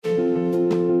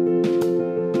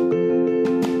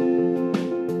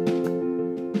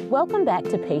Welcome back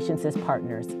to Patients as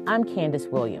Partners. I'm Candace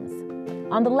Williams.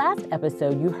 On the last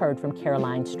episode, you heard from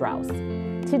Caroline Strauss.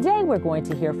 Today, we're going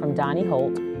to hear from Donnie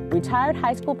Holt, retired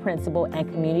high school principal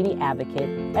and community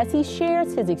advocate, as he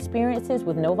shares his experiences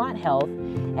with Novant Health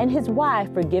and his why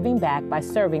for giving back by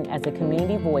serving as a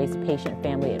community voice patient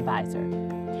family advisor.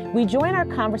 We join our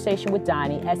conversation with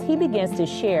Donnie as he begins to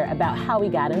share about how he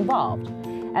got involved.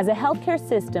 As a healthcare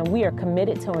system, we are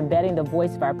committed to embedding the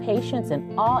voice of our patients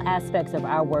in all aspects of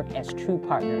our work as true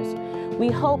partners. We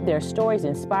hope their stories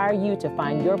inspire you to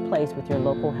find your place with your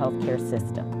local healthcare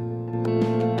system.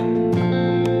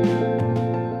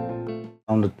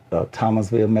 On the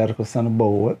Thomasville Medical Center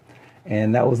board,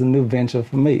 and that was a new venture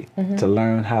for me to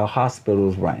learn how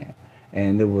hospitals ran.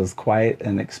 And it was quite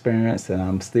an experience, and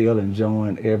I'm still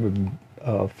enjoying every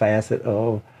facet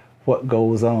of what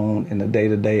goes on in the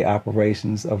day-to-day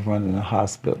operations of running a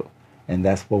hospital. And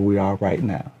that's where we are right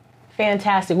now.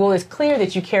 Fantastic. Well, it's clear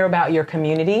that you care about your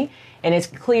community, and it's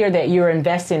clear that you're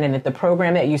investing in it. The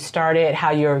program that you started, how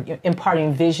you're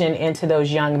imparting vision into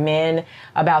those young men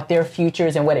about their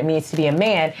futures and what it means to be a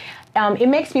man. It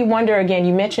makes me wonder, again,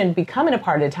 you mentioned becoming a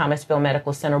part of the Thomasville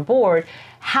Medical Center board.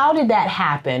 How did that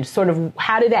happen? Sort of,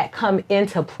 how did that come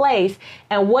into place?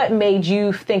 And what made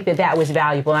you think that that was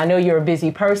valuable? I know you're a busy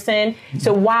person,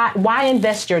 so why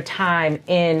invest your time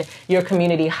in your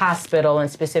community hospital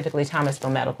and specifically Thomasville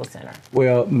Medical Center?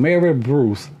 Well, Mary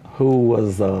Bruce, who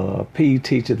was a PE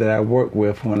teacher that I worked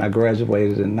with when I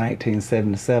graduated in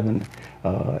 1977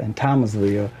 in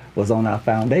Thomasville, was on our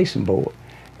foundation board.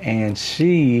 And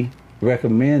she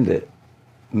recommended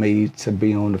me to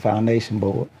be on the foundation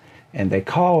board. And they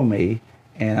called me,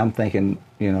 and I'm thinking,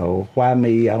 you know, why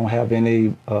me? I don't have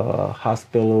any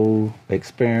hospital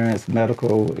experience,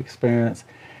 medical experience.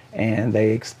 And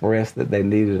they expressed that they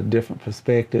needed a different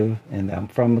perspective, and I'm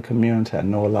from the community, I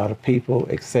know a lot of people,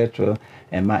 etc.,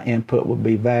 and my input would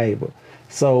be valuable.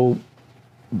 So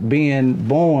being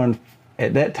born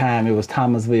at that time, it was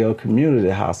Thomasville Community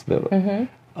Hospital.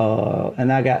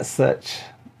 And I got such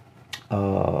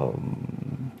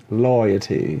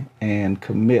loyalty and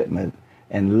commitment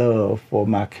and love for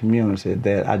my community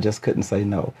that I just couldn't say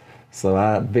no. So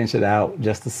I ventured out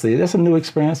just to see. That's a new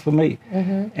experience for me.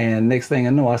 And next thing I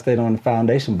know, I stayed on the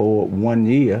foundation board 1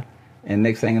 year, and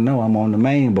next thing I know, I'm on the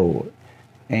main board.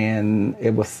 And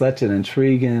it was such an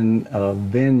intriguing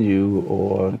venue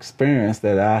or experience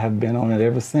that I have been on it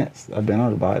ever since. I've been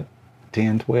on it about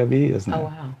 10, 12 years now. Oh,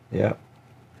 wow. Yeah.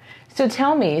 So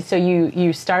tell me, so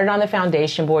you started on the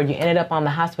foundation board, you ended up on the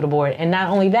hospital board, and not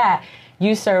only that,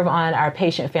 you serve on our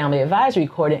Patient Family Advisory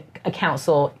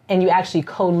Council, and you actually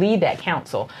co-lead that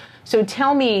council. So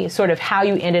tell me sort of how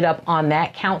you ended up on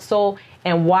that council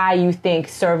and why you think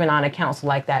serving on a council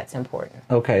like that's important.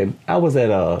 Okay, I was at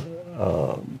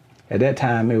that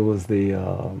time it was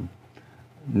the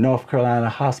North Carolina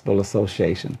Hospital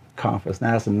Association conference.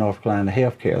 Now it's the North Carolina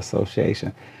Healthcare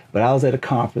Association. But I was at a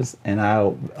conference, and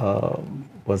I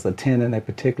was attending a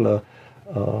particular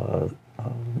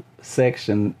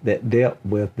section that dealt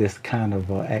with this kind of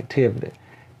activity.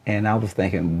 And I was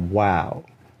thinking, wow,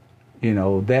 you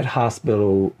know, that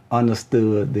hospital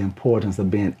understood the importance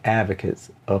of being advocates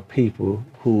of people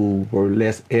who were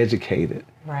less educated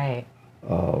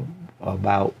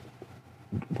about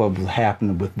what was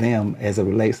happening with them as it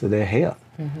relates to their health,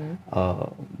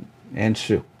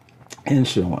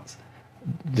 insurance.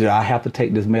 Do I have to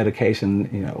take this medication,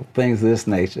 you know, things of this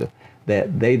nature,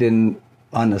 that they didn't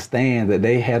understand that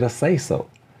they had a say-so.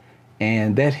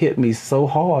 And that hit me so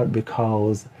hard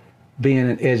because being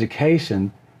in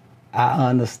education, I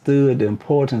understood the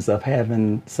importance of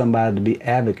having somebody to be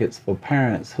advocates for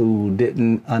parents who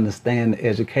didn't understand the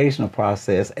educational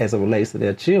process as it relates to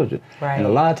their children. And a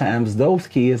lot of times those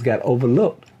kids got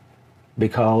overlooked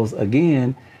because,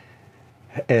 again,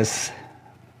 as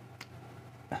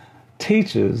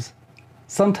teachers,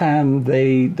 sometimes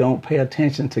they don't pay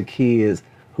attention to kids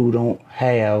who don't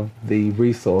have the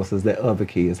resources that other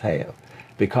kids have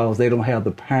because they don't have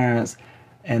the parents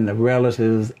and the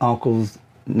relatives, uncles,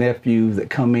 nephews that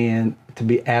come in to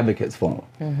be advocates for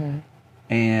them.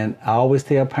 And I always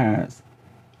tell parents,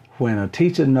 when a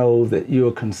teacher knows that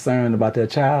you're concerned about their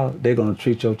child, they're going to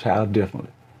treat your child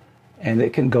differently. And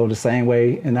it can go the same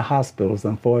way in the hospitals,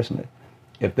 unfortunately.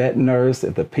 If that nurse,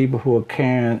 if the people who are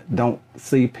caring don't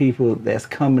see people that's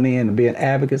coming in and being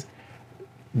advocates,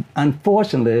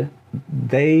 unfortunately,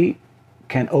 they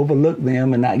can overlook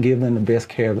them and not give them the best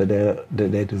care that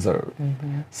they deserve.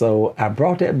 So I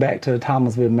brought that back to the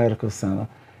Thomasville Medical Center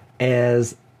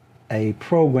as a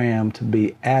program to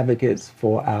be advocates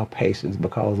for our patients,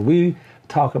 because we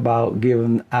talk about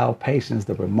giving our patients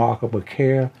the remarkable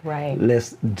care. Right.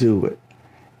 Let's do it.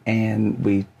 and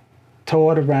we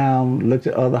toured around, looked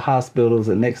at other hospitals,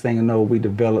 and next thing you know, we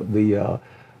developed the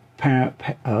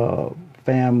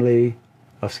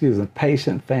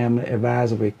Patient Family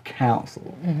Advisory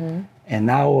Council. Mm-hmm. And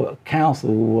our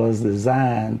council was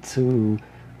designed to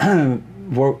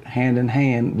work hand in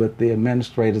hand with the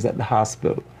administrators at the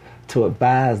hospital to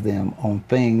advise them on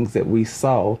things that we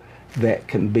saw that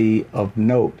can be of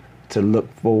note to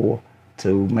look for,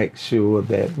 to make sure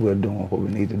that we're doing what we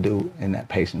need to do in that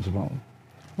patient's room.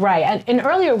 Right. And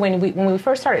earlier when we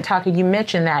first started talking, you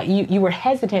mentioned that you were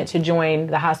hesitant to join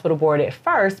the hospital board at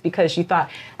first because you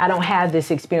thought, I don't have this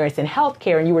experience in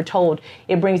healthcare, and you were told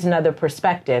it brings another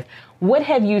perspective. What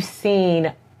have you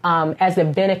seen as the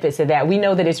benefits of that? We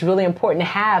know that it's really important to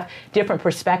have different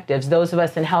perspectives. Those of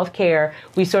us in healthcare,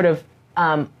 we sort of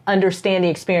understand the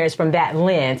experience from that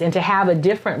lens, and to have a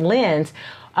different lens.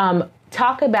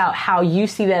 Talk about how you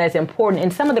see that as important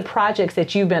and some of the projects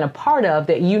that you've been a part of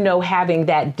that you know having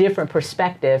that different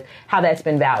perspective, how that's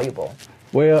been valuable.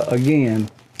 Well, again,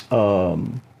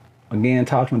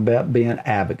 talking about being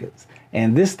advocates.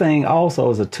 And this thing also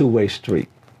is a two-way street.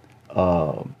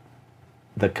 The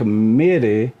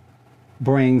committee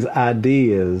brings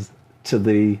ideas to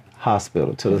the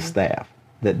hospital, to the staff,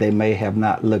 that they may have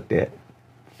not looked at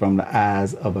from the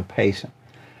eyes of a patient.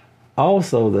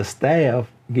 Also, the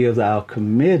staff gives our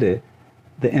committee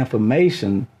the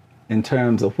information in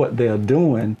terms of what they're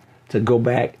doing to go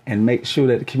back and make sure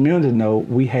that the community know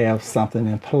we have something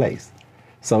in place.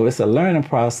 So it's a learning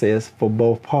process for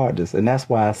both parties, and that's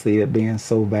why I see it being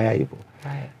so valuable.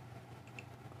 Right.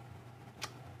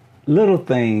 Little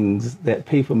things that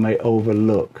people may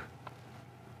overlook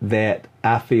that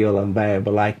I feel are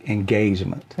valuable, like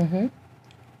engagement. Mm-hmm.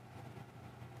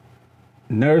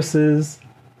 Nurses,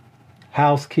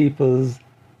 housekeepers,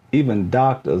 even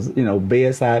doctors,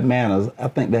 bedside manners, I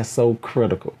think that's so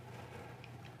critical.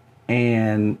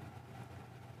 And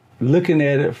looking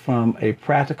at it from a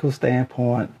practical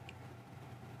standpoint,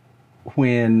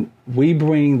 when we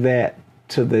bring that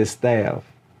to the staff,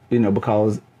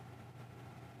 because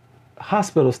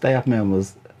hospital staff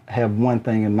members have one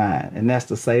thing in mind, and that's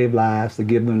to save lives, to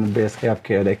give them the best health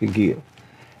care they can give.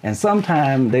 And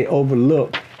sometimes they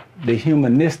overlook the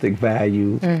humanistic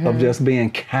value of just being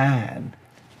kind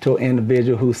to an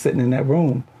individual who's sitting in that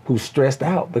room, who's stressed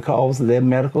out because of their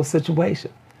medical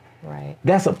situation. Right.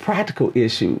 That's a practical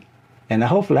issue. And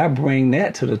hopefully I bring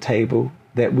that to the table,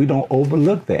 that we don't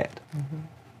overlook that. Mm-hmm.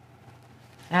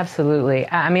 Absolutely.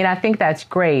 I mean, I think that's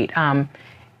great.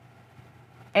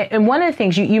 And one of the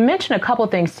things, you mentioned a couple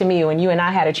things to me when you and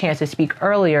I had a chance to speak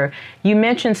earlier. You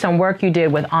mentioned some work you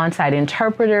did with on-site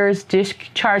interpreters,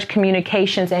 discharge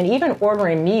communications, and even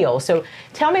ordering meals. So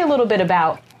tell me a little bit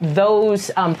about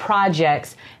those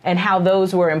projects and how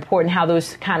those were important, how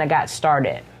those kind of got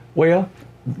started. Well,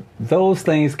 those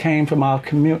things came from our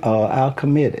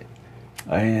committee.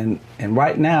 And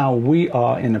right now we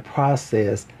are in the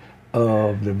process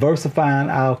of diversifying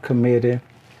our committee,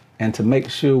 and to make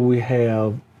sure we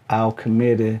have our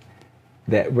committee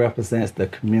that represents the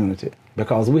community.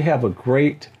 Because we have a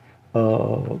great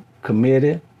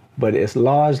committee, but it's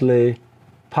largely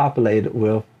populated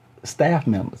with staff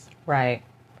members. Right.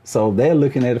 So they're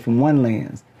looking at it from one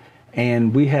lens.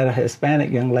 And we had a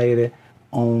Hispanic young lady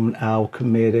on our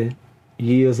committee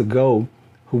years ago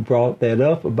who brought that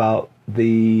up about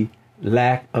the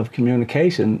lack of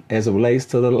communication as it relates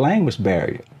to the language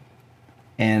barrier.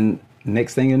 And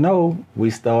next thing you know,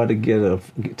 we started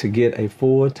to get a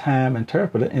full-time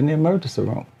interpreter in the emergency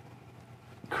room.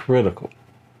 Critical.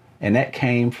 And that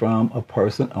came from a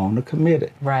person on the committee.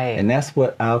 Right. And that's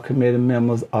what our committee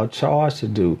members are charged to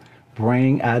do.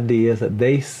 Bring ideas that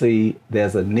they see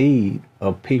there's a need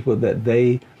of people that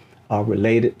they are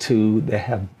related to, that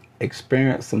have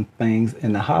experienced some things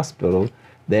in the hospital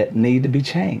that need to be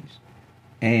changed.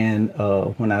 And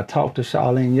when I talked to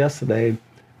Charlene yesterday,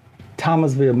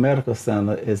 Thomasville Medical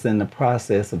Center is in the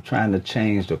process of trying to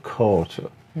change the culture.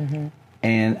 Mm-hmm.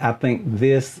 And I think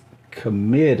this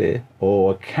committee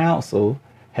or council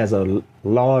has a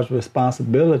large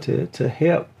responsibility to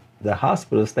help the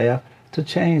hospital staff to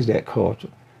change that culture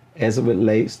as it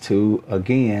relates to,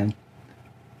 again,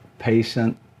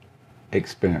 patient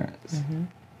experience. Mm-hmm.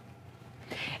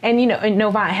 And, in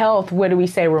Novant Health, what do we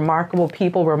say? Remarkable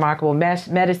people, remarkable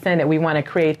medicine, that we want to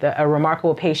create a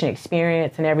remarkable patient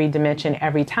experience in every dimension,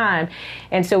 every time.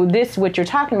 And so what you're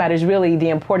talking about is really the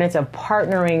importance of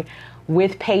partnering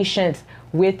with patients,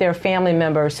 with their family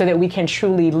members, so that we can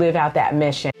truly live out that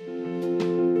mission.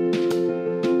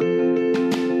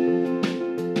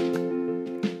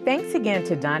 Thanks again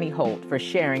to Donnie Holt for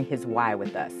sharing his why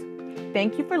with us.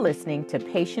 Thank you for listening to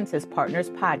Patients as Partners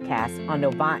podcast on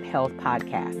Novant Health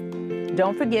Podcast.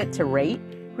 Don't forget to rate,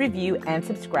 review, and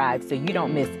subscribe so you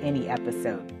don't miss any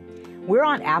episode. We're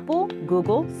on Apple,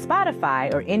 Google,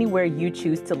 Spotify, or anywhere you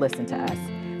choose to listen to us.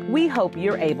 We hope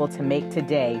you're able to make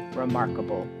today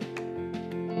remarkable.